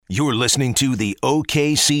You're listening to the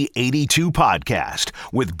OKC 82 podcast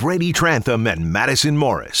with Brady Trantham and Madison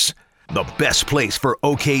Morris. The best place for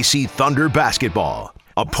OKC Thunder basketball.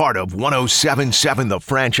 A part of 107.7 The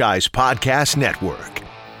Franchise Podcast Network.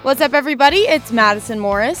 What's up, everybody? It's Madison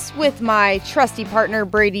Morris with my trusty partner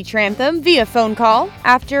Brady Trantham via phone call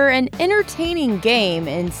after an entertaining game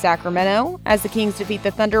in Sacramento as the Kings defeat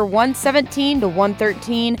the Thunder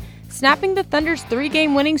 117-113, snapping the Thunder's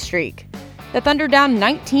three-game winning streak. The Thunder, down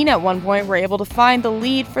 19 at one point, were able to find the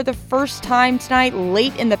lead for the first time tonight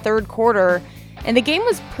late in the third quarter, and the game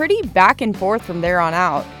was pretty back and forth from there on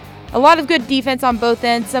out. A lot of good defense on both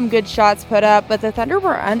ends, some good shots put up, but the Thunder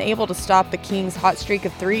were unable to stop the Kings' hot streak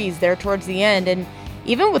of threes there towards the end, and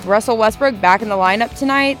even with Russell Westbrook back in the lineup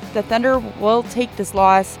tonight, the Thunder will take this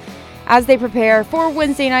loss as they prepare for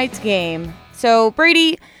Wednesday night's game. So,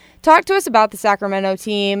 Brady, talk to us about the Sacramento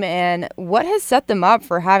team and what has set them up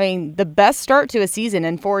for having the best start to a season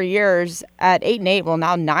in 4 years at 8-8, well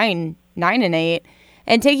now 9-8,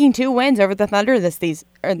 and taking 2 wins over the Thunder this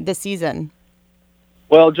season.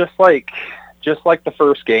 Well, just like the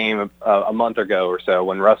first game a month ago or so,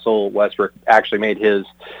 when Russell Westbrook actually made his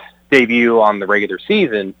debut on the regular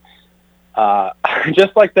season,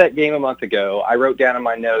 just like that game a month ago, I wrote down in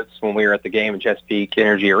my notes when we were at the game at Chesapeake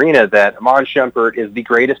Energy Arena that Iman Shumpert is the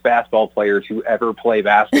greatest basketball player to ever play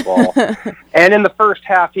basketball. And in the first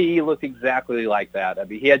half, he looked exactly like that. I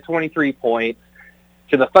mean, he had 23 points.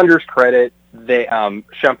 To the Thunder's credit,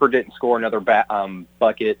 Shumpert didn't score another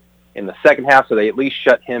bucket in the second half, so they at least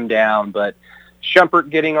shut him down. But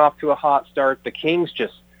Shumpert getting off to a hot start, the Kings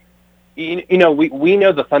just, we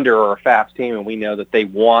know the Thunder are a fast team, and we know that they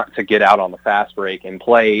want to get out on the fast break and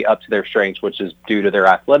play up to their strengths, which is due to their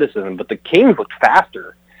athleticism. But the Kings looked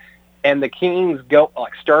faster, and the Kings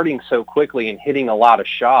starting so quickly and hitting a lot of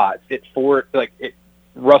shots.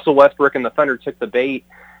 Russell Westbrook and the Thunder took the bait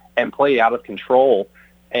and played out of control.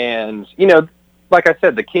 And like I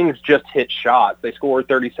said, the Kings just hit shots. They scored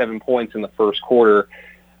 37 points in the first quarter.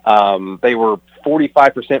 They were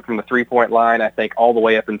 45% from the three-point line, I think, all the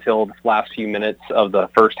way up until the last few minutes of the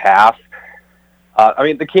first half.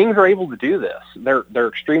 The Kings are able to do this. They're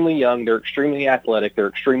extremely young. They're extremely athletic. They're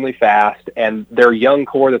extremely fast. And their young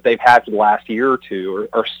core that they've had for the last year or two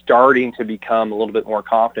are starting to become a little bit more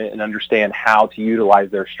confident and understand how to utilize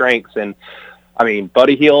their strengths. And,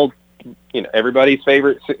 Buddy Hield,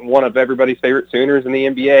 one of everybody's favorite Sooners in the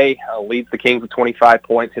NBA, leads the Kings with 25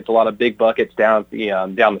 points, hits a lot of big buckets down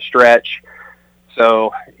the stretch.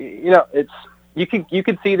 So, you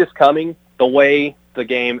could see this coming the way the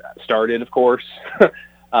game started, of course.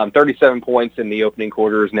 37 points in the opening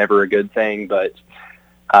quarter is never a good thing, but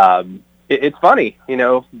it's funny,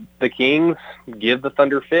 the Kings give the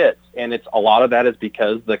Thunder fits, and a lot of that is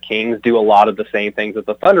because the Kings do a lot of the same things that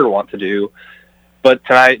the Thunder want to do. But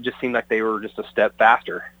tonight it just seemed like they were just a step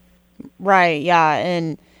faster. Right, yeah.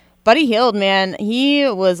 And Buddy Hield, man, he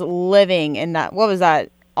was living in that. What was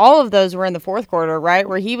that? All of those were in the fourth quarter, right?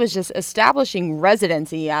 Where he was just establishing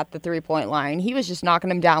residency at the three-point line. He was just knocking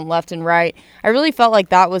them down left and right. I really felt like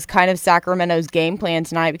that was kind of Sacramento's game plan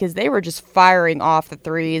tonight because they were just firing off the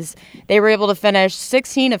threes. They were able to finish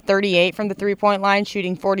 16 of 38 from the three-point line,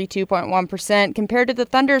 shooting 42.1%, compared to the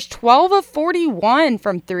Thunder's 12 of 41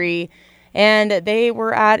 from three. And they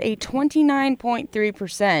were at a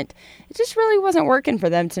 29.3%. It just really wasn't working for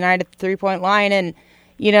them tonight at the three-point line. And,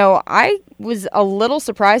 I was a little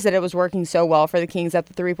surprised that it was working so well for the Kings at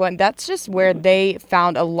the three-point. That's just where they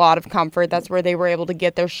found a lot of comfort. That's where they were able to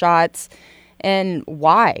get their shots. And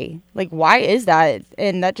why? Why is that?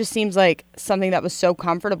 And that just seems like something that was so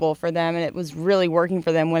comfortable for them, and it was really working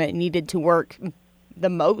for them when it needed to work the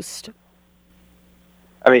most.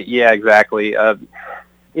 Yeah, exactly. I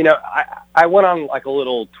went on a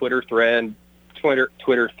little Twitter thread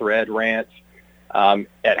rant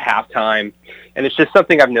at halftime, and it's just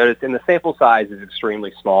something I've noticed. And the sample size is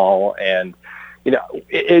extremely small, and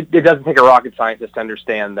it doesn't take a rocket scientist to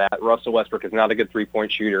understand that Russell Westbrook is not a good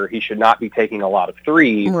three-point shooter. He should not be taking a lot of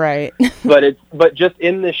threes. Right. but just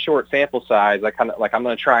in this short sample size, I'm going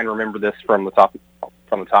to try and remember this from the top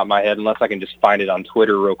of my head, unless I can just find it on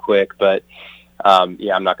Twitter real quick, but.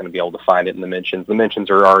 I'm not going to be able to find it in the mentions. The mentions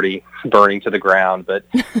are already burning to the ground. But,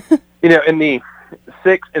 I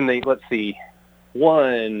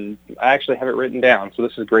actually have it written down, so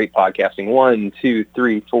this is great podcasting. 1, 2,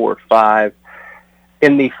 3, 4, 5.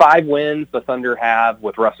 In the 5 wins the Thunder have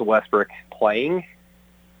with Russell Westbrook playing,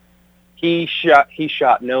 he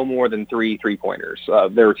shot no more than 3 3-pointers.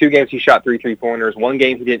 There were 2 games he shot 3 3-pointers. 1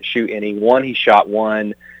 game he didn't shoot any. 1 he shot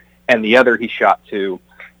 1, and the other he shot 2.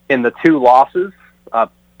 In the 2 losses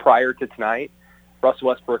prior to tonight, Russell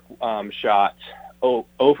Westbrook shot 0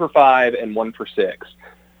 for 5 and 1 for 6.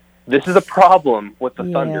 This is a problem with the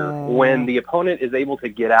Thunder when the opponent is able to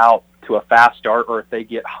get out to a fast start, or if they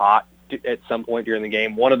get hot at some point during the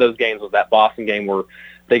game. One of those games was that Boston game where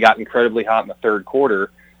they got incredibly hot in the third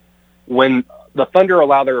quarter. When the Thunder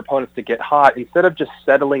allow their opponents to get hot, instead of just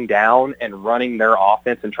settling down and running their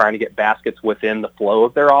offense and trying to get baskets within the flow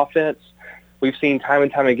of their offense, we've seen time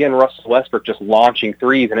and time again Russell Westbrook just launching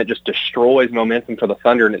threes, and it just destroys momentum for the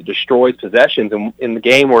Thunder, and it destroys possessions. And in the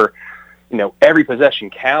game where, every possession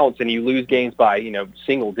counts and you lose games by,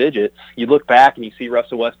 single digits, you look back and you see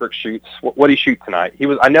Russell Westbrook shoots. What did he shoot tonight?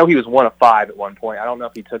 I know he was 1 of 5 at one point. I don't know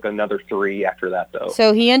if he took another 3 after that, though.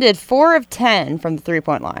 So he ended 4 of 10 from the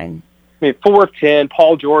three-point line. 4 of 10.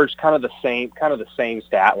 Paul George, kind of the same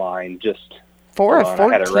stat line. Just 4 of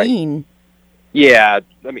 14. Yeah,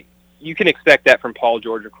 you can expect that from Paul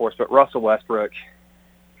George, of course, but Russell Westbrook,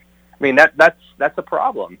 that's a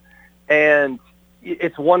problem. And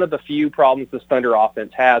it's one of the few problems this Thunder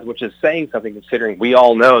offense has, which is saying something considering we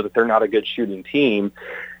all know that they're not a good shooting team.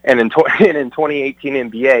 And in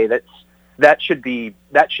 2018 NBA, that should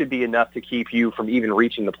be enough to keep you from even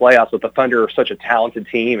reaching the playoffs. But the Thunder are such a talented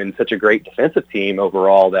team and such a great defensive team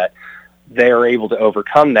overall that they are able to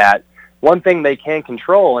overcome that. One thing they can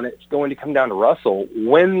control, and it's going to come down to Russell,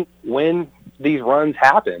 when these runs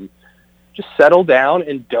happen, just settle down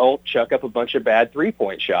and don't chuck up a bunch of bad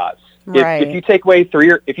 3-point shots. Right. If you take away 3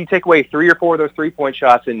 or 4 of those 3-point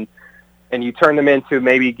shots and you turn them into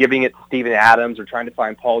maybe giving it to Steven Adams or trying to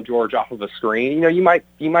find Paul George off of a screen, you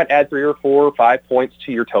might add 3 or 4 or 5 points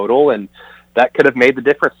to your total, and that could have made the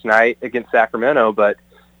difference tonight against Sacramento. But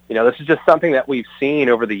this is just something that we've seen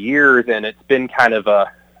over the years, and it's been kind of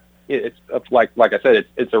like I said,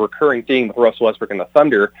 it's a recurring theme with Russell Westbrook and the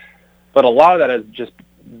Thunder. But a lot of that has just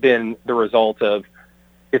been the result of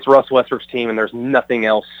it's Russell Westbrook's team, and there's nothing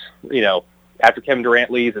else. After Kevin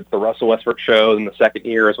Durant leaves, it's the Russell Westbrook show, and the second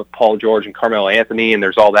year is with Paul George and Carmelo Anthony, and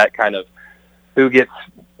there's all that kind of who gets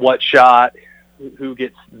what shot, who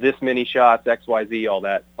gets this many shots, X, Y, Z, all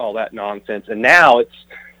that nonsense. And now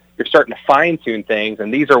you're starting to fine-tune things,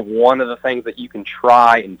 and these are one of the things that you can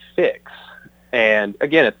try and fix. And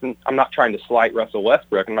again, I'm not trying to slight Russell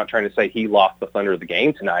Westbrook. I'm not trying to say he lost the Thunder of the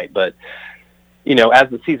game tonight, but as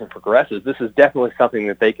the season progresses, this is definitely something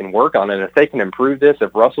that they can work on. And if they can improve this,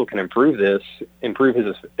 if Russell can improve his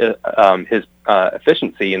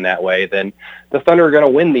efficiency in that way, then the Thunder are going to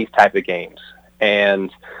win these type of games.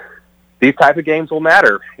 And these type of games will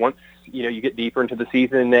matter once, you get deeper into the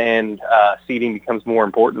season and seeding becomes more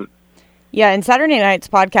important. Yeah, in Saturday night's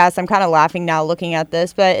podcast, I'm kind of laughing now looking at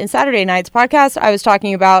this, but in Saturday night's podcast, I was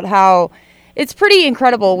talking about how it's pretty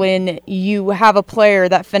incredible when you have a player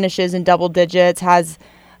that finishes in double digits, has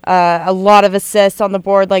a lot of assists on the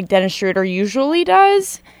board like Dennis Schroeder usually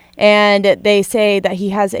does, and they say that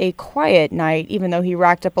he has a quiet night, even though he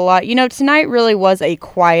racked up a lot. Tonight really was a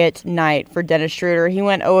quiet night for Dennis Schroeder. He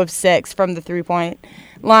went 0 of 6 from the three-point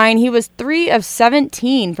line. He was 3 of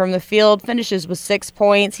 17 from the field, finishes with 6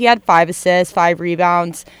 points. He had 5 assists, 5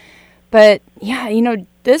 rebounds. But, yeah,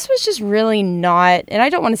 this was just really not, and I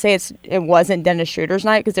don't want to say it wasn't Dennis Schroeder's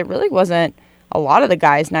night, because it really wasn't a lot of the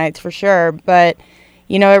guys' nights for sure. But,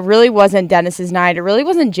 it really wasn't Dennis's night. It really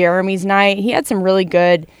wasn't Jeremy's night. He had some really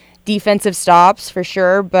good defensive stops for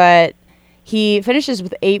sure, but he finishes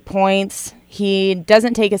with 8 points. He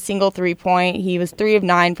doesn't take a single 3-point. He was 3 of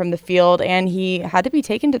 9 from the field, and he had to be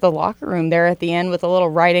taken to the locker room there at the end with a little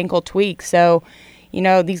right ankle tweak. So,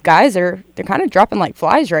 these guys they're kind of dropping like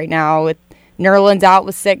flies right now, with Nerlens out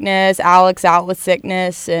with sickness, Alex out with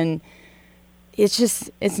sickness, and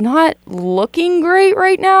it's not looking great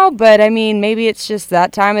right now. But, maybe it's just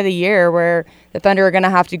that time of the year where the Thunder are going to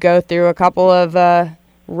have to go through a couple of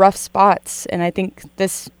rough spots, and I think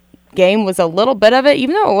this game was a little bit of it,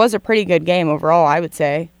 even though it was a pretty good game overall, I would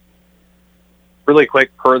say. Really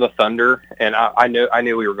quick, per the Thunder, and I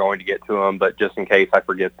knew we were going to get to them, but just in case I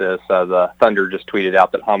forget this, the Thunder just tweeted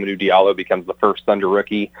out that Hamidou Diallo becomes the first Thunder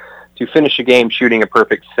rookie to finish a game shooting a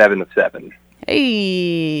perfect 7 of 7.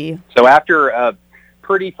 Hey! So after a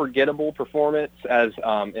pretty forgettable performance as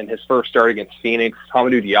in his first start against Phoenix,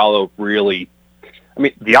 Hamidou Diallo really...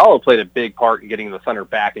 Diallo played a big part in getting the Thunder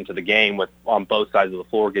back into the game on both sides of the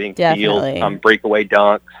floor, getting steals, breakaway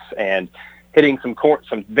dunks, and hitting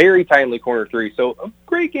some very tightly cornered threes. So a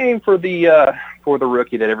great game for the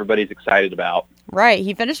rookie that everybody's excited about. Right.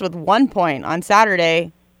 He finished with 1 point on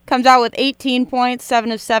Saturday. Comes out with 18 points,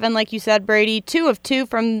 7 of 7, like you said, Brady. 2 of 2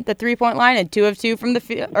 from the 3-point line and 2 of 2 from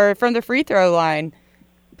the free throw line.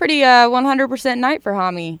 Pretty 100% night for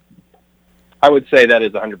Hami. I would say that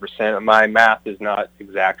is 100%. My math is not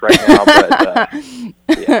exact right now, but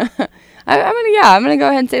yeah. I'm gonna go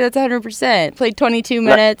ahead and say that's 100%. Played 22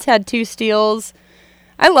 minutes, had 2 steals.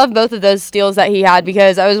 I love both of those steals that he had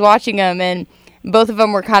because I was watching them and both of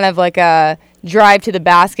them were kind of like a drive to the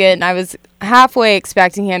basket, and I was halfway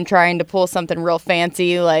expecting him trying to pull something real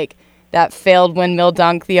fancy like that failed windmill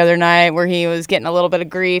dunk the other night where he was getting a little bit of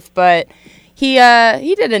grief, but he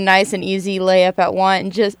did a nice and easy layup at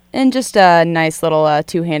one and just a nice little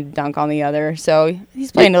two-handed dunk on the other. So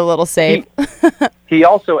he's playing a little safe. He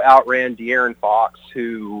also outran De'Aaron Fox,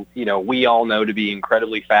 who, we all know to be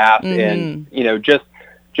incredibly fast. Mm-hmm. And,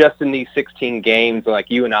 just in these 16 games, like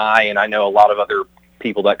you and I know a lot of other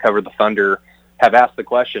people that cover the Thunder have asked the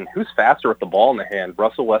question, who's faster with the ball in the hand,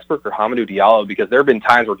 Russell Westbrook or Hamidou Diallo? Because there have been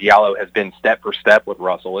times where Diallo has been step for step with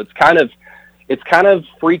Russell. It's kind of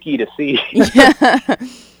freaky to see. Yeah.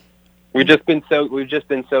 We've just been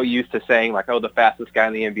so used to saying like, the fastest guy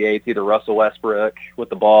in the NBA is either Russell Westbrook with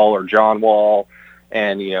the ball or John Wall.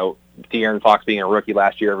 And, De'Aaron Fox being a rookie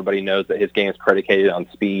last year, everybody knows that his game is predicated on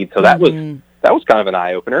speed. So that was kind of an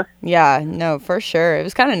eye-opener. Yeah, no, for sure. It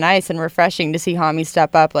was kind of nice and refreshing to see Hami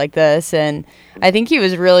step up like this, and I think he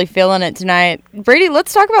was really feeling it tonight. Brady,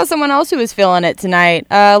 let's talk about someone else who was feeling it tonight.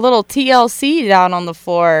 A little TLC down on the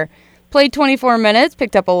floor. Played 24 minutes,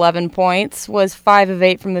 picked up 11 points, was 5 of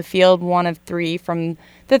 8 from the field, 1 of 3 from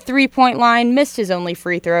the three-point line, missed his only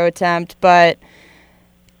free throw attempt, but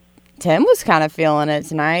Tim was kind of feeling it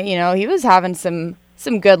tonight. He was having some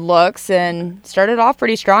good looks and started off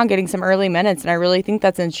pretty strong, getting some early minutes, and I really think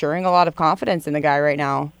that's ensuring a lot of confidence in the guy right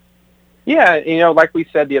now. Yeah, like we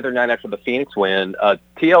said the other night after the Phoenix win,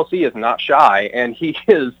 TLC is not shy, and he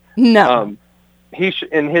is. No.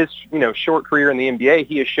 In his short career in the NBA,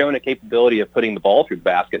 he has shown a capability of putting the ball through the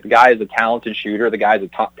basket. The guy is a talented shooter. The guy is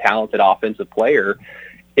a talented offensive player.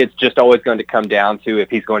 It's just always going to come down to if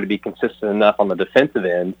he's going to be consistent enough on the defensive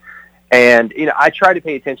end. And, I tried to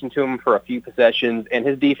pay attention to him for a few possessions, and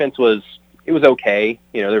his defense was okay.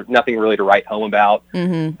 There's nothing really to write home about.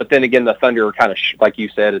 Mm-hmm. But then again, the Thunder are kind of, like you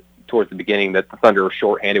said towards the beginning, that the Thunder are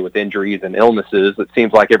shorthanded with injuries and illnesses. It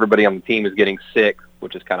seems like everybody on the team is getting sick,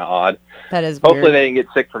 which is kind of odd. That is Hopefully weird. They didn't get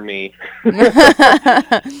sick from me.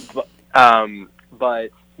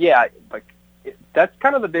 But yeah, that's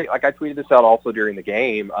kind of the big, I tweeted this out also during the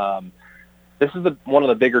game. This is one of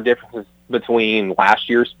the bigger differences between last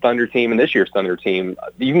year's Thunder team and this year's Thunder team.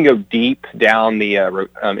 You can go deep down the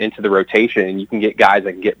into the rotation, and you can get guys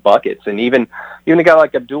that can get buckets. And even a guy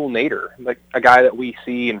like Abdul Nader, like a guy that we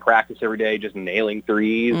see in practice every day, just nailing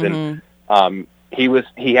threes. Mm-hmm. And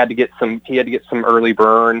he had to get some early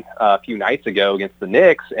burn a few nights ago against the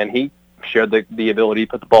Knicks, and he showed the ability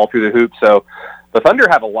to put the ball through the hoop. So the Thunder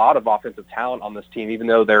have a lot of offensive talent on this team, even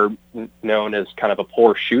though they're known as kind of a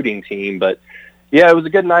poor shooting team. But yeah, it was a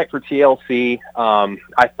good night for TLC.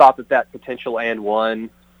 I thought that potential and one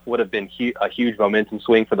would have been a huge momentum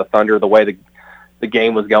swing for the Thunder, the way the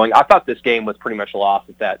game was going. I thought this game was pretty much lost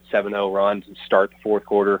at that 7-0 run to start the fourth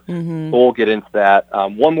quarter. Mm-hmm. We'll get into that.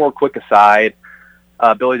 One more quick aside.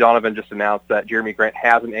 Billy Donovan just announced that Jeremy Grant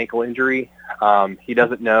has an ankle injury. He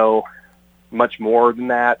doesn't know much more than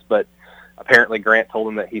that, but apparently Grant told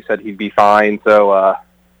him that he said he'd be fine. So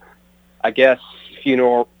I guess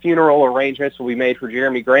funeral arrangements will be made for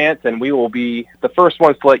Jeremy Grant, and we will be the first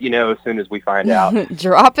ones to let you know as soon as we find out.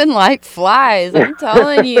 Dropping like flies, I'm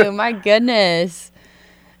telling you. My goodness.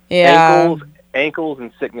 Yeah. Ankles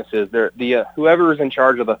and sicknesses. Whoever is in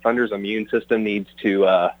charge of the Thunder's immune system needs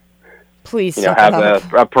to please have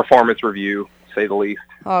a performance review, to say the least.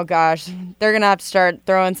 Oh gosh, they're gonna have to start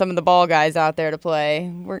throwing some of the ball guys out there to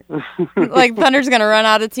play. Like Thunder's gonna run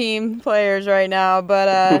out of team players right now. But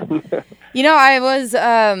I was.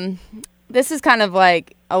 This is kind of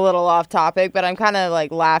like a little off topic, but I'm kind of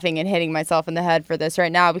like laughing and hitting myself in the head for this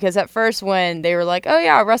right now because at first when they were like, "Oh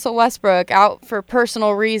yeah, Russell Westbrook out for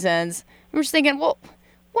personal reasons," I'm just thinking, well,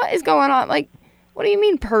 what is going on? Like, what do you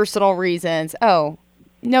mean personal reasons? Oh,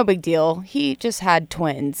 no big deal. He just had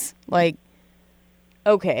twins. Like.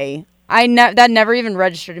 Okay, that never even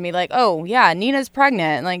registered to me. Like, oh yeah, Nina's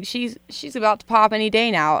pregnant. Like she's about to pop any day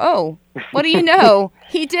now. Oh, what do you know?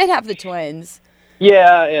 He did have the twins.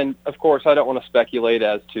 Yeah, and of course I don't want to speculate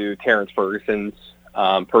as to Terrence Ferguson's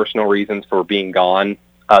personal reasons for being gone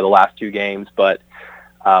the last 2 games. But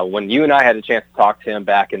when you and I had a chance to talk to him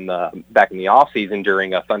back in the off season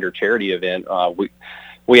during a Thunder charity event,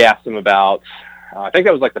 we asked him about. I think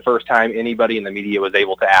that was like the first time anybody in the media was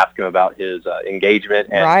able to ask him about his engagement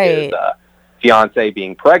and his fiancée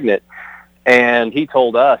being pregnant. And he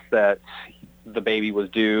told us that the baby was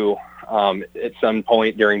due at some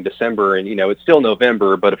point during December. And, it's still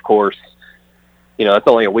November, but of course, that's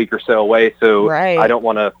only a week or so away. So right. I don't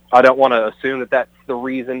want to assume that that's the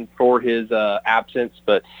reason for his absence.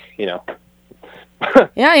 But yeah,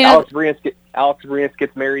 Alex Abrines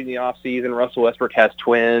gets married in the off season. Russell Westbrook has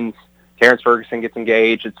twins. Terrence Ferguson gets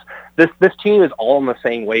engaged. It's this team is all on the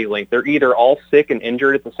same wavelength. They're either all sick and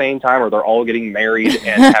injured at the same time, or they're all getting married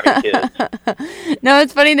and having kids. No,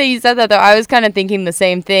 it's funny that you said that, though. I was kind of thinking the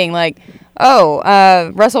same thing. Like,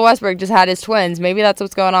 Russell Westbrook just had his twins. Maybe that's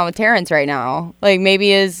what's going on with Terrence right now. Like,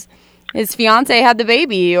 maybe his fiance had the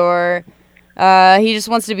baby, or he just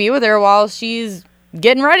wants to be with her while she's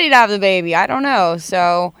getting ready to have the baby. I don't know.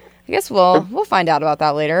 So I guess we'll find out about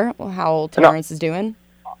that later, how old Terrence is doing.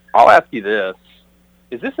 I'll ask you this.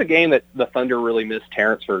 Is this a game that the Thunder really missed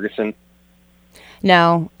Terrence Ferguson?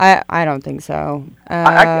 No, I don't think so.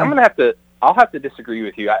 I'll have to disagree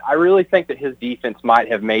with you. I really think that his defense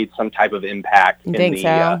might have made some type of impact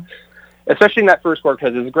especially in that first quarter,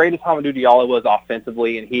 because as great as Hamidou Diallo was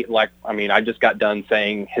offensively, and I just got done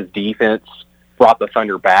saying his defense brought the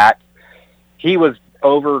Thunder back. He was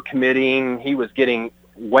over-committing. He was getting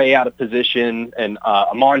way out of position, and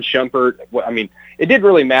Iman Shumpert, it didn't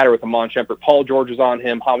really matter with Iman Shumpert. Paul George was on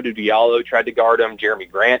him. Hamidou Diallo tried to guard him. Jeremy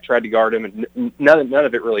Grant tried to guard him, and none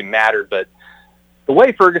of it really mattered. But the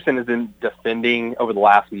way Ferguson has been defending over the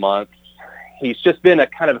last month, he's just been a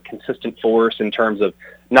kind of a consistent force in terms of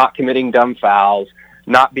not committing dumb fouls,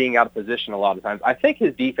 not being out of position a lot of times. I think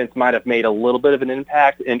his defense might have made a little bit of an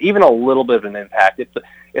impact, and even a little bit of an impact.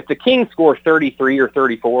 If the Kings score 33 or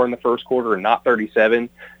 34 in the first quarter and not 37,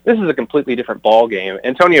 this is a completely different ball game.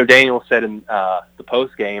 Antonio Daniels said in the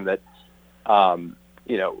post game that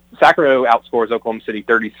Sacramento outscores Oklahoma City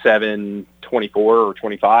 37-24 or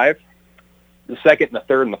 25. The second and the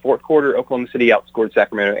third and the fourth quarter, Oklahoma City outscored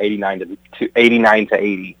Sacramento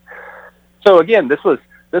 89-80. So again, this was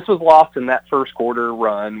lost in that first quarter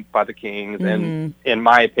run by the Kings, and in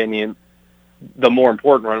my opinion, the more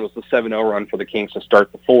important run was the 7-0 run for the Kings to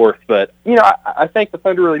start the fourth. But, I think the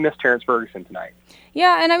Thunder really missed Terrence Ferguson tonight.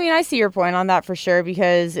 Yeah, and I see your point on that for sure,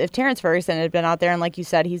 because if Terrence Ferguson had been out there, and like you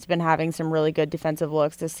said, he's been having some really good defensive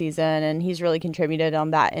looks this season, and he's really contributed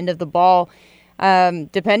on that end of the ball.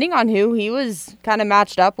 Depending on who he was kind of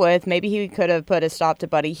matched up with, maybe he could have put a stop to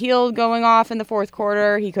Buddy Hield going off in the fourth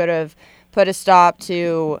quarter. He could have put a stop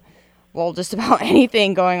to, just about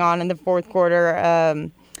anything going on in the fourth quarter.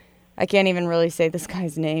 I can't even really say this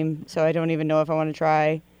guy's name, so I don't even know if I want to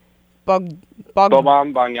try. Boban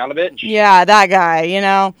Bogdanovic? Yeah, that guy,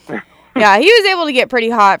 Yeah, he was able to get pretty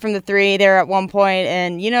hot from the three there at one point,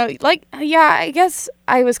 and, I guess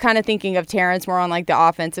I was kind of thinking of Terrence more on, the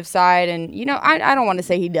offensive side, and, I don't want to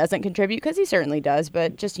say he doesn't contribute, because he certainly does,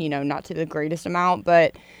 but just, not to the greatest amount,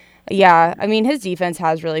 but, yeah, his defense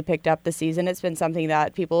has really picked up this season. It's been something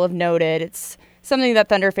that people have noted. It's something that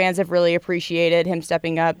Thunder fans have really appreciated, him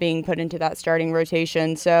stepping up, being put into that starting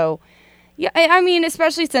rotation, so... Yeah,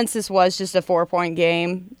 especially since this was just a 4-point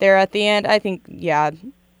game there at the end, I think,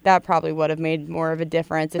 that probably would have made more of a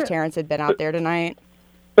difference if Terrence had been out there tonight.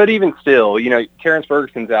 But even still, Terrence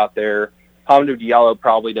Ferguson's out there. Hamidou Diallo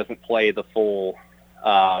probably doesn't play the full,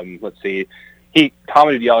 Hamidou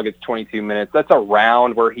Diallo gets 22 minutes. That's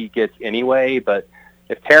around where he gets anyway, but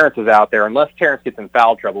if Terrence is out there, unless Terrence gets in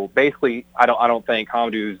foul trouble, basically I don't think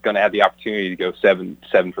Hamidou is going to have the opportunity to go 7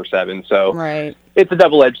 for 7. So right. It's a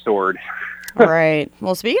double-edged sword. Right.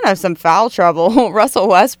 Well, speaking of some foul trouble, Russell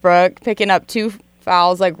Westbrook picking up 2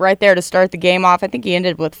 fouls right there to start the game off. I think he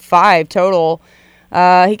ended with 5 total.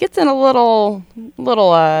 He gets in a little what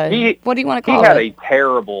do you want to call it? He had a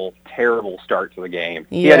terrible start to the game.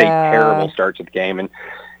 Yeah. He had a terrible start to the game, and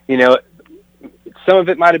some of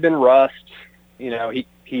it might have been rust.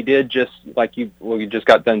 He did just you just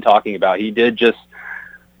got done talking about. He did just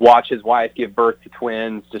watch his wife give birth to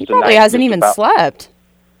twins. He probably hasn't even slept.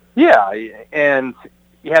 Yeah, and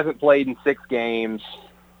he hasn't played in 6 games.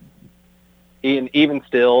 Even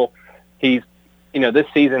still, he's, this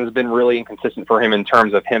season has been really inconsistent for him in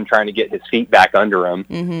terms of him trying to get his feet back under him.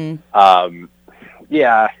 Mm-hmm.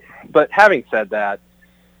 But having said that,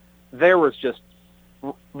 there was just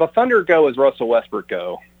the Thunder go as Russell Westbrook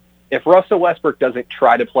go. If Russell Westbrook doesn't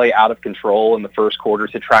try to play out of control in the first quarter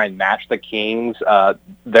to try and match the Kings,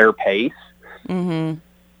 their pace,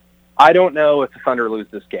 I don't know if the Thunder lose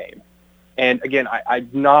this game. And again, I'm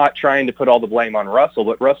not trying to put all the blame on Russell,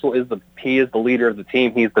 but Russell is the leader of the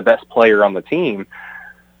team. He's the best player on the team.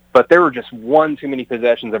 But there were just one too many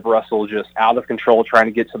possessions of Russell just out of control trying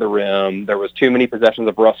to get to the rim. There was too many possessions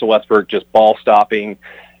of Russell Westbrook just ball stopping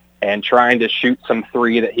and trying to shoot some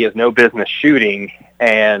three that he has no business shooting.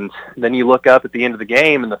 And then you look up at the end of the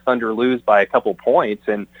game and the Thunder lose by a couple points,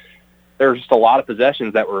 and there's just a lot of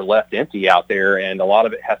possessions that were left empty out there, and a lot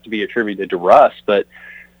of it has to be attributed to Russ. But,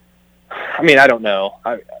 I mean, I don't know.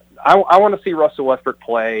 I want to see Russell Westbrook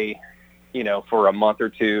play, for a month or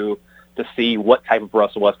two to see what type of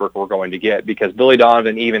Russell Westbrook we're going to get, because Billy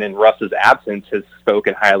Donovan, even in Russ's absence, has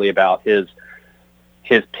spoken highly about his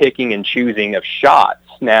picking and choosing of shots.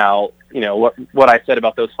 Now, what I said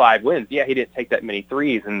about those 5 wins, yeah, he didn't take that many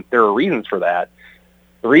threes, and there are reasons for that.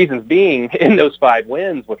 The reasons being, in those 5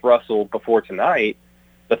 wins with Russell before tonight,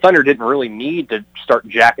 the Thunder didn't really need to start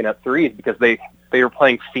jacking up threes because they were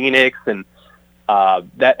playing Phoenix, and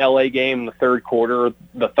that LA game in the third quarter,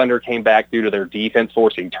 the Thunder came back due to their defense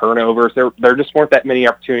forcing turnovers. There just weren't that many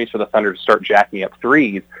opportunities for the Thunder to start jacking up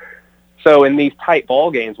threes. So in these tight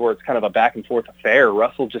ball games where it's kind of a back-and-forth affair,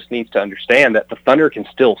 Russell just needs to understand that the Thunder can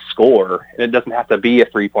still score, and it doesn't have to be a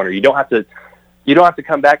three-pointer. You don't have to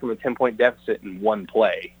come back from a 10-point deficit in one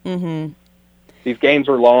play. Mm-hmm. These games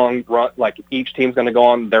are long, like each team's going to go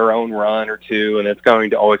on their own run or two, and it's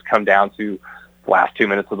going to always come down to the last 2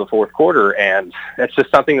 minutes of the fourth quarter. And that's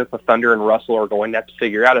just something that the Thunder and Russell are going to have to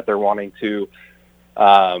figure out if they're wanting to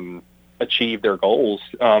achieve their goals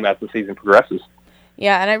as the season progresses.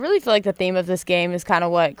 Yeah, and I really feel like the theme of this game is kind of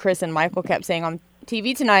what Chris and Michael kept saying on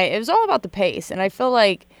TV tonight. It was all about the pace, and I feel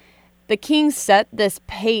like the Kings set this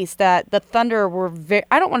pace that the Thunder were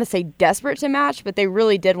I don't want to say desperate to match, but they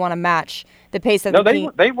really did want to match the pace that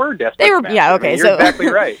they were desperate. They were, yeah, okay, you're exactly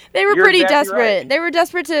right. They were you're pretty exactly desperate. Right. They were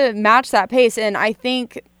desperate to match that pace, and I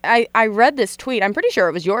think I read this tweet. I'm pretty sure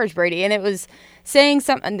it was yours, Brady, and it was saying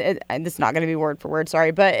something. And it's not going to be word for word, sorry,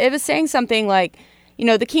 but it was saying something like,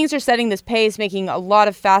 the Kings are setting this pace, making a lot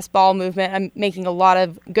of fast ball movement and making a lot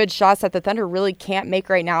of good shots that the Thunder really can't make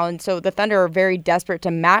right now. And so the Thunder are very desperate to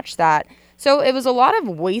match that. So it was a lot of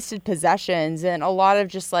wasted possessions and a lot of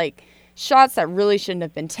just like shots that really shouldn't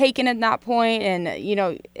have been taken at that point. And,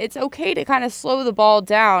 it's okay to kind of slow the ball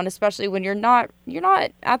down, especially when you're not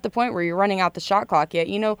at the point where you're running out the shot clock yet.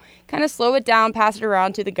 Kind of slow it down, pass it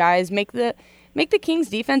around to the guys, make the Kings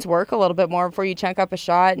defense work a little bit more before you chunk up a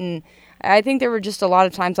shot. And I think there were just a lot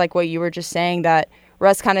of times, like what you were just saying, that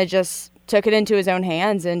Russ kind of just took it into his own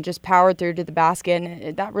hands and just powered through to the basket.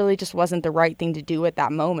 And that really just wasn't the right thing to do at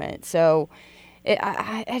that moment. So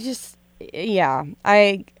I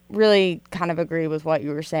really kind of agree with what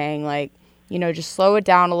you were saying. Like, just slow it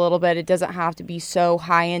down a little bit. It doesn't have to be so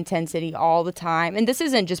high intensity all the time. And this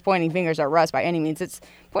isn't just pointing fingers at Russ by any means. It's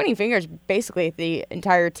pointing fingers basically at the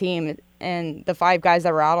entire team and the 5 guys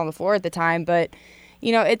that were out on the floor at the time. But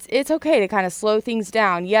it's okay to kind of slow things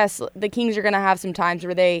down. Yes, the Kings are going to have some times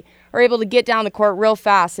where they are able to get down the court real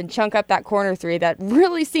fast and chunk up that corner three that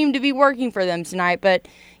really seemed to be working for them tonight. But,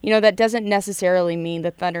 that doesn't necessarily mean the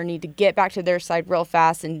Thunder need to get back to their side real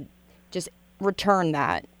fast and just return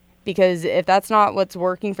that. Because if that's not what's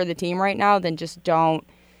working for the team right now, then just don't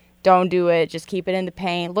do it. Just keep it in the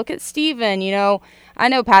paint. Look at Steven. I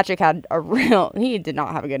know Patrick had he did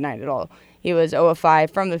not have a good night at all. He was 0 of 5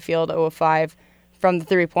 from the field, 0 of 5 from the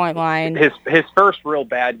 3-point line. His first real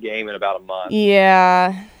bad game in about a month.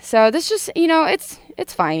 Yeah. So this just,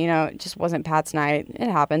 it's fine. It just wasn't Pat's night.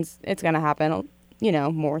 It happens. It's going to happen,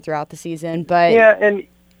 more throughout the season. But yeah, and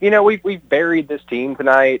we've buried this team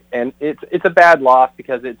tonight, and it's a bad loss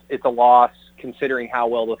because it's a loss considering how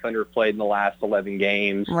well the Thunder have played in the last 11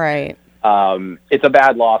 games. Right. It's a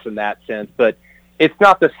bad loss in that sense, but it's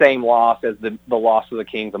not the same loss as the loss of the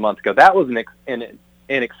Kings a month ago. That was an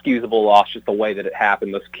inexcusable loss, just the way that it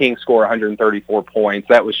happened. The Kings score 134 points.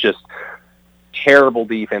 That was just terrible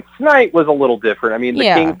defense. Tonight was a little different. I mean,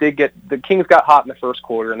 the Kings got hot in the first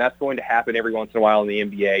quarter, and that's going to happen every once in a while in the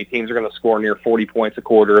NBA. Teams are going to score near 40 points a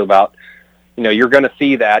quarter. About, you're going to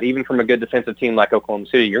see that even from a good defensive team like Oklahoma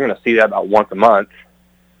City. You're going to see that about once a month.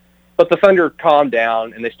 But the Thunder calmed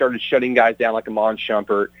down, and they started shutting guys down like Iman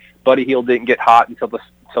Shumpert. Buddy Hield didn't get hot until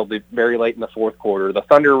the very late in the fourth quarter. The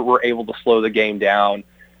Thunder were able to slow the game down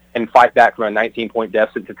and fight back from a 19-point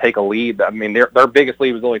deficit to take a lead. I mean, their biggest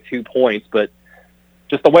lead was only 2 points, but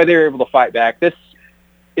just the way they were able to fight back,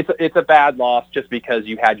 it's a bad loss just because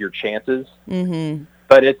you had your chances. Mm-hmm.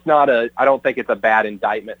 But I don't think it's a bad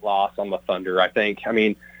indictment loss on the Thunder.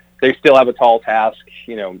 They still have a tall task,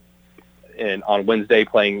 on Wednesday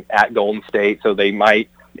playing at Golden State, so they might,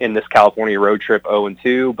 in this California road trip,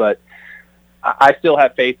 0-2, but I still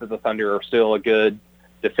have faith that the Thunder are still a good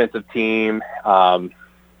defensive team,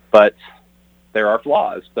 but there are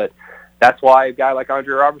flaws. But that's why a guy like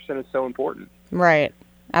Andre Robertson is so important. Right.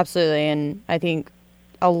 Absolutely. And I think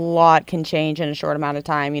a lot can change in a short amount of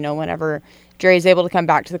time. Whenever Dre's able to come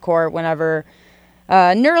back to the court, whenever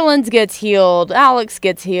Nerlens gets healed. Alex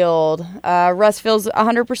gets healed. Russ feels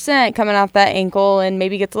 100% coming off that ankle and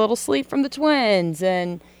maybe gets a little sleep from the twins.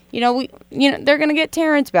 And, they're going to get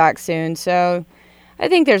Terrence back soon. So I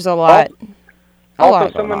think there's a lot.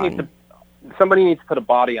 Somebody needs to put a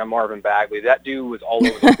body on Marvin Bagley. That dude was all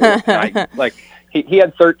over the floor tonight. Like, he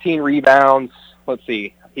had 13 rebounds. Let's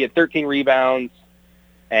see. He had 13 rebounds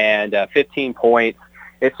and 15 points.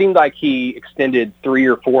 It seemed like he extended 3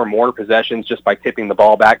 or 4 more possessions just by tipping the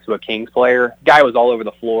ball back to a Kings player. Guy was all over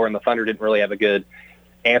the floor, and the Thunder didn't really have a good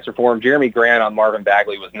answer for him. Jeremy Grant on Marvin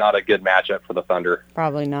Bagley was not a good matchup for the Thunder.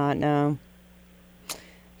 Probably not, no.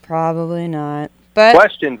 Probably not. But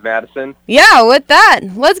questions, Madison. Yeah, with that,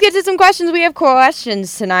 let's get to some questions. We have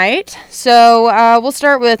questions tonight. So we'll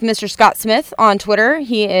start with Mr. Scott Smith on Twitter.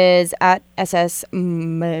 He is at SS...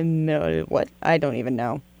 what? I don't even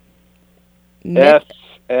know.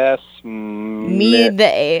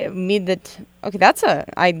 Okay, that's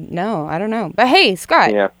I don't know. But hey,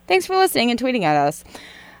 Scott, Thanks for listening and tweeting at us.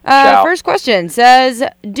 First question says,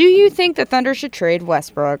 do you think the Thunder should trade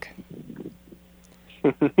Westbrook?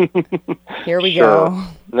 Here we go.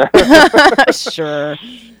 Sure.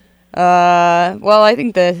 Well, I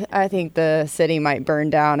think the city might burn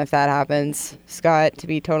down if that happens, Scott, to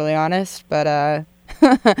be totally honest. But a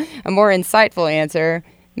more insightful answer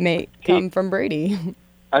may come from Brady.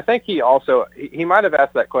 I think he might have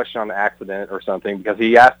asked that question on accident or something, because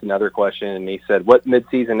he asked another question and he said, what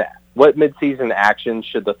midseason actions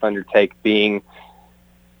should the Thunder take, being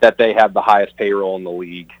that they have the highest payroll in the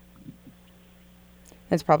league?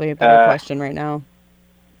 That's probably a better question right now.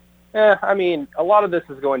 I mean, a lot of this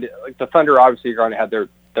is going to, like, the Thunder obviously are going to have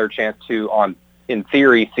their chance to, in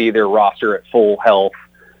theory, see their roster at full health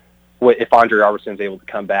if Andre Robertson's able to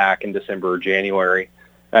come back in December or January.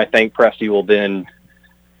 I think Presti will then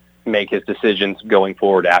make his decisions going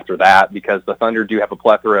forward after that, because the Thunder do have a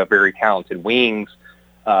plethora of very talented wings,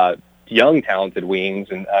 young talented wings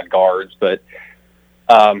and guards, but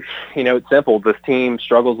it's simple. This team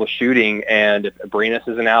struggles with shooting, and if Abrines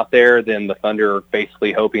isn't out there, then the Thunder are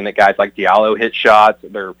basically hoping that guys like Diallo hit shots.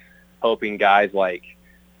 They're hoping guys like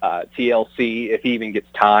TLC, if he even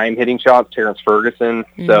gets time hitting shots, Terrence Ferguson.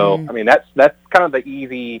 Mm-hmm. So, I mean, that's kind of the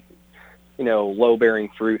easy, low-bearing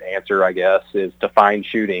fruit answer, I guess, is to find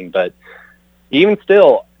shooting. But even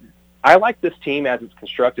still, I like this team as it's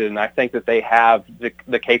constructed, and I think that they have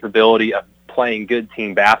the capability of playing good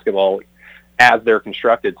team basketball as they're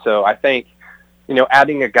constructed. So I think,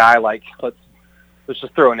 adding a guy like, let's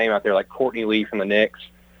just throw a name out there, like Courtney Lee from the Knicks,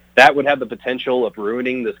 that would have the potential of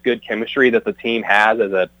ruining this good chemistry that the team has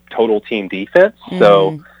as a total team defense. Mm-hmm.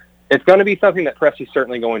 So it's going to be something that Presti's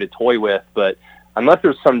certainly going to toy with, but unless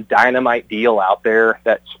there's some dynamite deal out there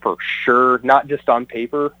that's for sure, not just on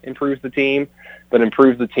paper, improves the team, but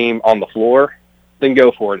improves the team on the floor, then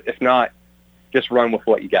go for it. If not, just run with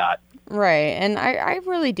what you got. Right, and I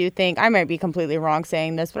really do think, I might be completely wrong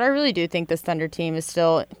saying this, but I really do think this Thunder team is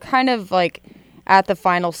still kind of like at the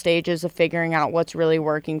final stages of figuring out what's really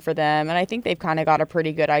working for them, and I think they've kind of got a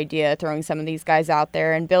pretty good idea throwing some of these guys out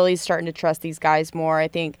there, and Billy's starting to trust these guys more. I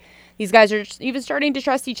think these guys are even starting to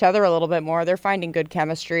trust each other a little bit more. They're finding good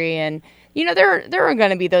chemistry, and there are going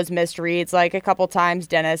to be those missed reads, like a couple times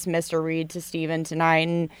Dennis missed a read to Steven tonight,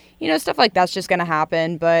 and stuff like that's just going to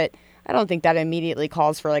happen, but I don't think that immediately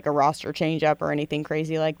calls for like a roster change-up or anything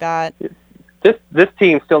crazy like that. This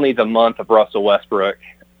team still needs a month of Russell Westbrook.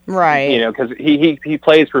 Right. Because he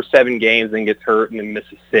plays for 7 games and gets hurt and then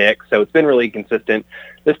misses 6, so it's been really consistent.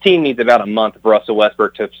 This team needs about a month of Russell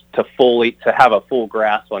Westbrook to have a full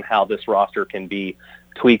grasp on how this roster can be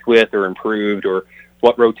tweaked with or improved, or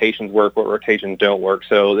what rotations work, what rotations don't work.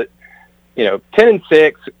 So that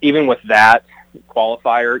 10-6, even with that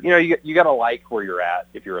qualifier, you got to like where you're at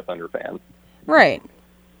if you're a Thunder fan. Right.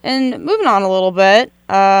 And moving on a little bit,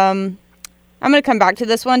 I'm going to come back to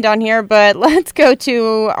this one down here, but let's go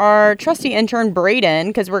to our trusty intern Braden,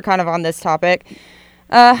 because we're kind of on this topic.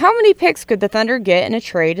 How many picks could the Thunder get in a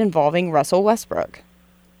trade involving Russell Westbrook?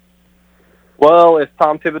 Well, if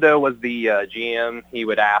Tom Thibodeau was the GM, he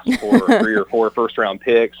would ask for 3 or 4 first-round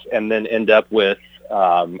picks and then end up with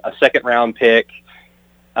a second-round pick,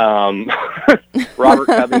 Robert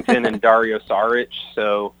Covington and Dario Saric.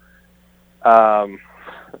 So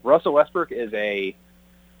Russell Westbrook is I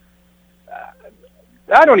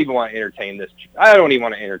don't even want to entertain this. I don't even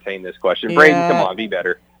want to entertain this question. Braden, come on, be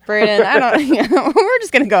better. Braden, we're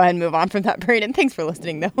just going to go ahead and move on from that, Braden. Thanks for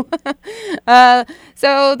listening, though.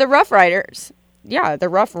 So the Rough Riders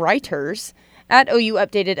at OU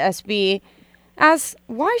Updated SB asks,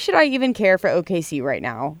 why should I even care for OKC right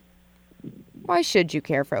now? Why should you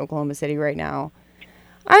care for Oklahoma City right now?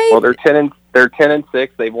 Well, they're 10 They're 10-6.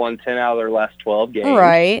 They've won 10 out of their last 12 games.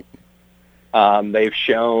 Right. They've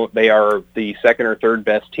shown they are the second or third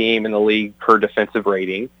best team in the league per defensive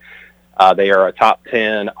rating. They are a top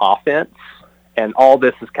 10 offense, and all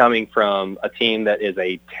this is coming from a team that is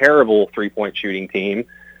a terrible three-point shooting team,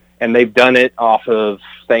 and they've done it off of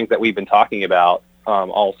things that we've been talking about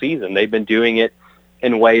all season. They've been doing it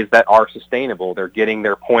in ways that are sustainable. They're getting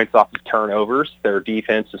their points off of turnovers. Their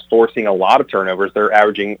defense is forcing a lot of turnovers. They're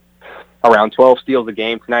averaging around 12 steals a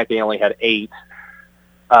game. Tonight they only had 8.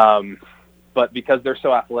 But because they're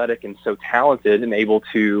so athletic and so talented and able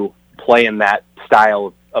to play in that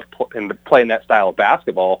style of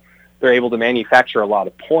basketball, they're able to manufacture a lot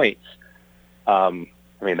of points.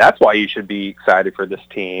 That's why you should be excited for this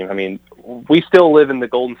team. I mean, we still live in the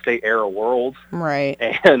Golden State era world. Right.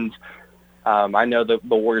 And I know the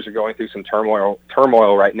Warriors are going through some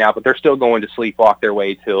turmoil right now, but they're still going to sleepwalk their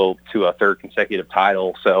way to a third consecutive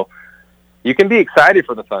title. So you can be excited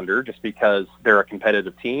for the Thunder just because they're a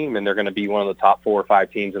competitive team and they're going to be one of the top 4 or 5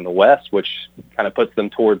 teams in the West, which kind of puts them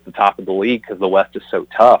towards the top of the league because the West is so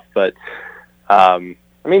tough. But,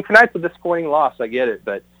 tonight's a disappointing loss. I get it,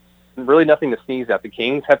 but really nothing to sneeze at. The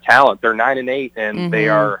Kings have talent. They're 9-8, and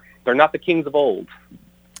they're not the Kings of old.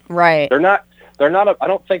 Right. They're not I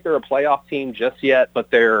don't think they're a playoff team just yet, but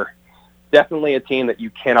they're definitely a team that you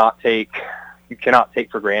cannot take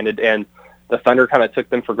for granted. And the Thunder kind of took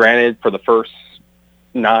them for granted for the first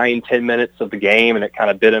 9-10 minutes of the game, and it kind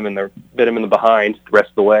of bit them in the behind the rest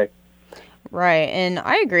of the way. Right, and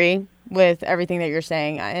I agree with everything that you're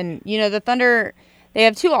saying. And the Thunder, they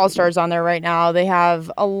have 2 All-Stars on there right now. They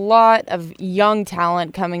have a lot of young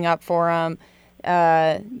talent coming up for them.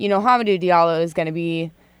 Hamidou Diallo is going to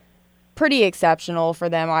be pretty exceptional for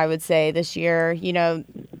them, I would say, this year.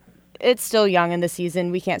 It's still young in the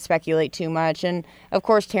season. We can't speculate too much. And, of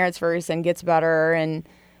course, Terrence Ferguson gets better and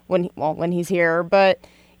when he's here. But,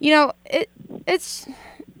 it's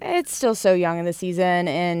still so young in the season.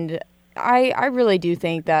 And I really do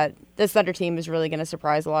think that this Thunder team is really going to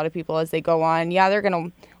surprise a lot of people as they go on. Yeah, they're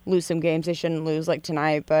going to lose some games they shouldn't lose, like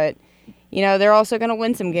tonight. But, they're also going to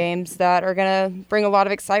win some games that are going to bring a lot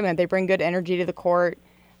of excitement. They bring good energy to the court.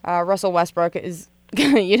 Russell Westbrook is,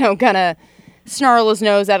 going to snarl his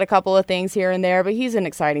nose at a couple of things here and there, but he's an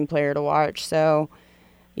exciting player to watch. So,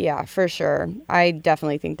 yeah, for sure. I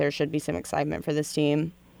definitely think there should be some excitement for this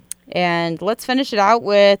team. And let's finish it out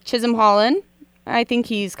with Chisholm Holland. I think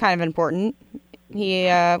he's kind of important. We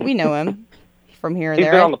know him from here and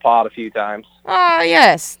there. He's been on the pod a few times.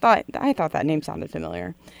 Yes. I thought that name sounded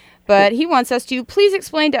familiar. But he wants us to please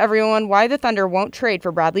explain to everyone why the Thunder won't trade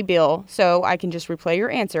for Bradley Beal so I can just replay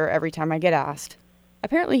your answer every time I get asked.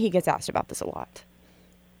 Apparently he gets asked about this a lot.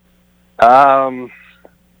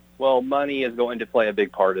 Well, money is going to play a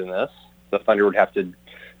big part in this. The Thunder would have to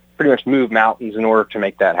pretty much move mountains in order to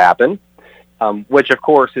make that happen, which, of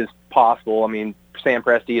course, is possible. I mean, Sam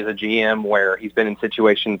Presti is a GM where he's been in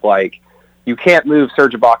situations like you can't move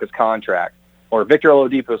Serge Ibaka's contract, or Victor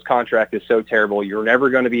Oladipo's contract is so terrible you're never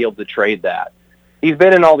going to be able to trade that. He's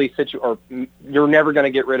been in all these or you're never going to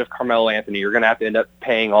get rid of Carmelo Anthony. You're going to have to end up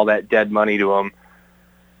paying all that dead money to him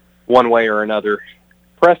one way or another.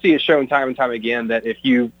 Presti has shown time and time again that if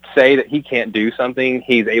you say that he can't do something,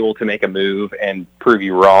 he's able to make a move and prove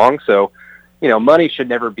you wrong. So, money should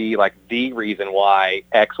never be like the reason why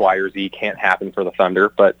X, Y, or Z can't happen for the Thunder.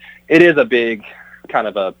 But it is a big kind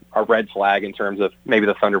of a red flag in terms of maybe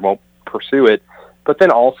the Thunder won't pursue it. But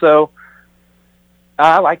then also,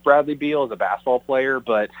 I like Bradley Beal as a basketball player,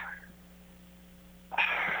 but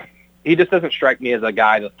he just doesn't strike me as a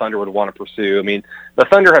guy the Thunder would want to pursue. I mean, the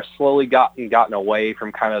Thunder have slowly gotten away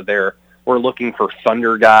from kind of their we're looking for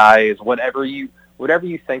Thunder guys, whatever you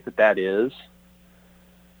think that is.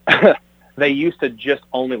 They used to just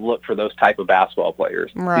only look for those type of basketball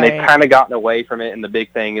players. Right. And they've kind of gotten away from it, and the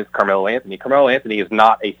big thing is Carmelo Anthony. Carmelo Anthony is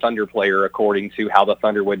not a Thunder player according to how the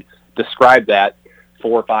Thunder would describe that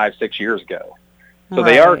 4, 5, 6 years ago. So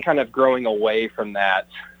They are kind of growing away from that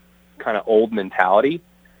kind of old mentality.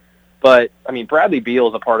 But, I mean, Bradley Beal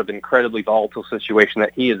is a part of an incredibly volatile situation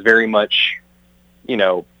that he is very much,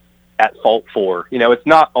 at fault for. It's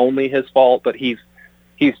not only his fault, but he's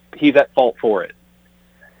at fault for it.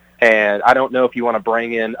 And I don't know if you want to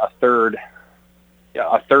bring in a third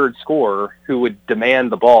scorer who would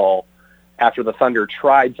demand the ball after the Thunder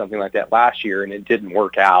tried something like that last year and it didn't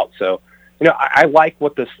work out. So, I like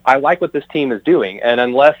what this team is doing. And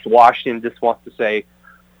unless Washington just wants to say,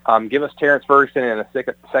 give us Terrence Ferguson and a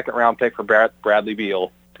second round pick for Bradley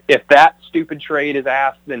Beal. If that stupid trade is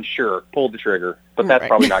asked, then sure, pull the trigger. But that's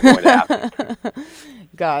probably not going to happen.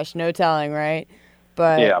 Gosh, no telling, right?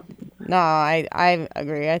 But yeah. No, I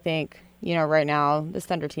agree. I think right now this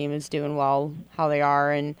Thunder team is doing well how they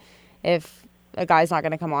are, and if a guy's not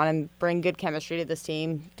going to come on and bring good chemistry to this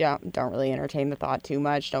team, don't really entertain the thought too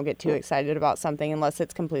much. Don't get too excited about something unless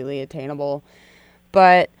it's completely attainable.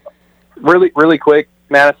 But really quick,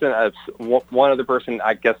 Madison, one other person,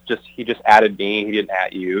 I guess he just added me. He didn't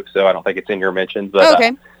add you, so I don't think it's in your mentions. But,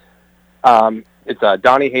 okay. It's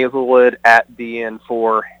Donnie Hazelwood at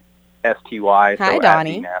DN4STY. Hi,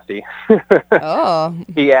 Donnie. Nasty. Oh.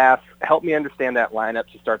 He asked, help me understand that lineup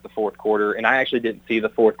to start the fourth quarter. And I actually didn't see the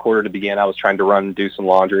fourth quarter to begin. I was trying to run and do some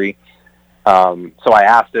laundry. So I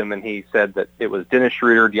asked him, and he said that it was Dennis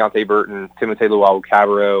Schroeder, Deontay Burton, Timothé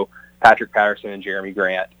Luwawu-Cabarrot, Patrick Patterson, and Jeremy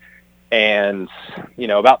Grant. And,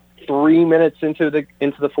 about 3 minutes into the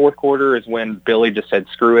fourth quarter is when Billy just said,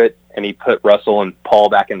 screw it, and he put Russell and Paul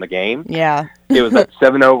back in the game. Yeah. It was that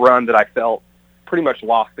 7-0 run that I felt pretty much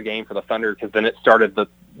lost the game for the Thunder, because then it started the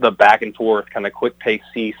back and forth kind of quick pace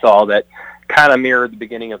seesaw that kind of mirrored the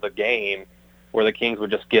beginning of the game, where the Kings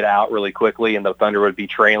would just get out really quickly and the Thunder would be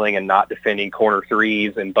trailing and not defending corner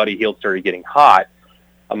threes, and Buddy Hield started getting hot.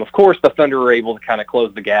 Of course, the Thunder were able to kind of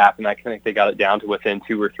close the gap, and I think they got it down to within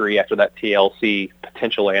 2 or 3 after that TLC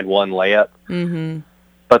potential and one layup. Mm-hmm.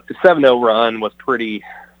 But the 7-0 run was pretty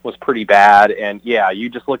bad, and yeah, you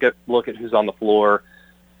just look at who's on the floor.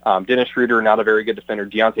 Dennis Schroeder, not a very good defender.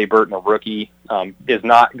 Deontay Burton, a rookie, is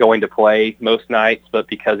not going to play most nights, but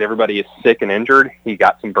because everybody is sick and injured, he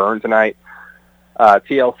got some burn tonight.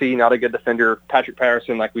 TLC, not a good defender. Patrick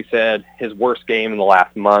Patterson, like we said, his worst game in the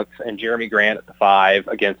last month. And Jeremy Grant at the 5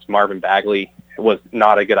 against Marvin Bagley was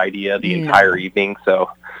not a good idea the entire evening.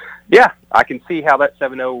 So, yeah, I can see how that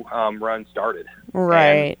 7-0 run started.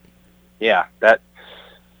 Right. And, yeah,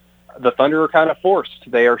 the Thunder are kind of forced.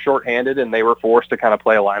 They are shorthanded, and they were forced to kind of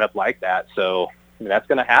play a lineup like that. So that's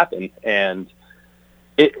going to happen. And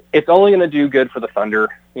it's only going to do good for the Thunder,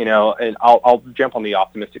 and I'll jump on the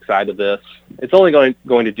optimistic side of this. It's only going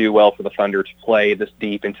to do well for the Thunder to play this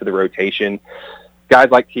deep into the rotation.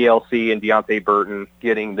 Guys like TLC and Deontay Burton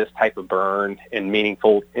getting this type of burn in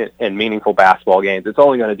meaningful basketball games, it's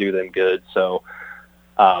only going to do them good. So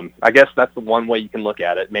I guess that's the one way you can look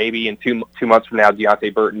at it. Maybe in two months from now,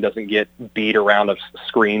 Deontay Burton doesn't get beat around a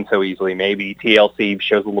screen so easily. Maybe TLC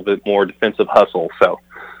shows a little bit more defensive hustle. So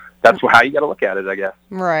that's how you got to look at it, I guess.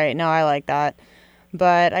 Right. No, I like that.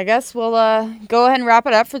 But I guess we'll go ahead and wrap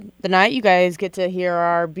it up for the night. You guys get to hear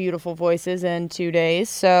our beautiful voices in 2 days.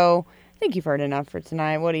 So I think you've heard enough for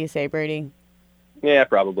tonight. What do you say, Brady? Yeah,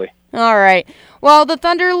 probably. All right. Well, the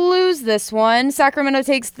Thunder lose this one. Sacramento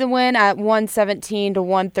takes the win at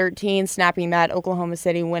 117-113, snapping that Oklahoma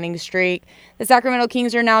City winning streak. The Sacramento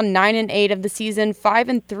Kings are now 9-8 of the season,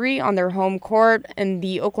 5-3 on their home court, and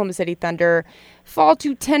the Oklahoma City Thunder fall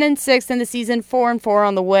to 10-6 in the season, 4-4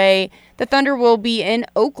 on the way. The Thunder will be in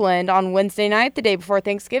Oakland on Wednesday night, the day before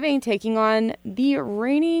Thanksgiving, taking on the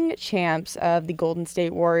reigning champs of the Golden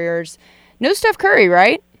State Warriors. No Steph Curry,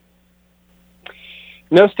 right?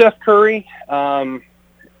 No Steph Curry. I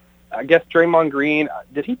guess Draymond Green.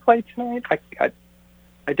 Did he play tonight?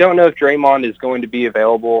 I don't know if Draymond is going to be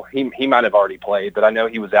available. He might have already played, but I know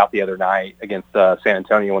he was out the other night against San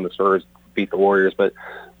Antonio when the Spurs beat the Warriors. But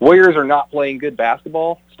Warriors are not playing good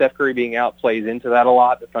basketball. Steph Curry being out plays into that a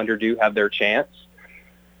lot. The Thunder do have their chance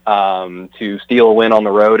to steal a win on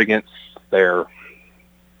the road against their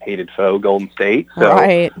hated foe, Golden State. So,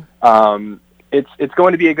 right. It's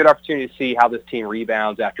going to be a good opportunity to see how this team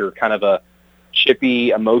rebounds after kind of a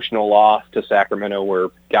chippy, emotional loss to Sacramento, where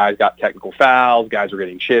guys got technical fouls, guys were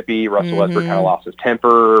getting chippy. Russell Westbrook kind of lost his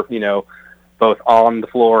temper, both on the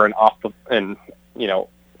floor and off the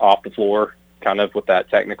floor, kind of with that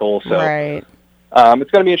technical. So right.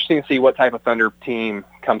 It's going to be interesting to see what type of Thunder team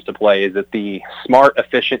comes to play. Is it the smart,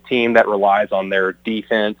 efficient team that relies on their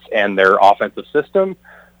defense and their offensive system?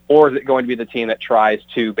 Or is it going to be the team that tries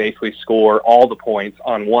to basically score all the points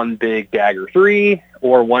on one big dagger three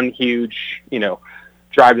or one huge,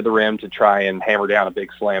 drive to the rim to try and hammer down a big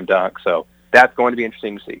slam dunk? So that's going to be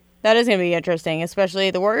interesting to see. That is going to be interesting,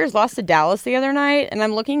 especially the Warriors lost to Dallas the other night, and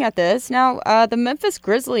I'm looking at this. Now, the Memphis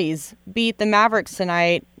Grizzlies beat the Mavericks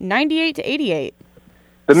tonight 98-88.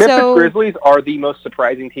 The Memphis Grizzlies are the most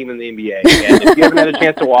surprising team in the NBA, and if you haven't had a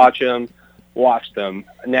chance to watch them, watch them.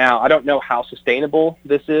 Now, I don't know how sustainable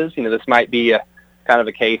this is. This might be a kind of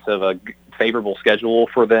a case of a favorable schedule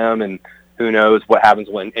for them, and who knows what happens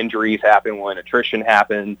when injuries happen, when attrition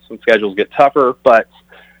happens, when schedules get tougher. But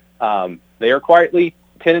they are quietly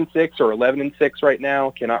 10-6 or 11-6 right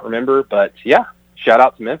now. Cannot remember, but yeah, shout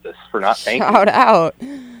out to Memphis for not tanking. Shout out.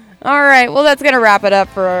 All right, well, that's going to wrap it up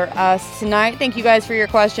for us tonight. Thank you guys for your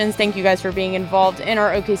questions. Thank you guys for being involved in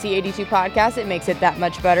our OKC 82 podcast. It makes it that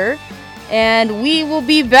much better. And we will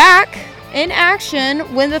be back in action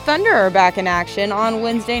when the Thunder are back in action on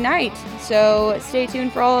Wednesday night. So stay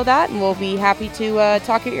tuned for all of that, and we'll be happy to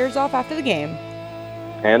talk your ears off after the game.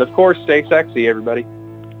 And, of course, stay sexy, everybody.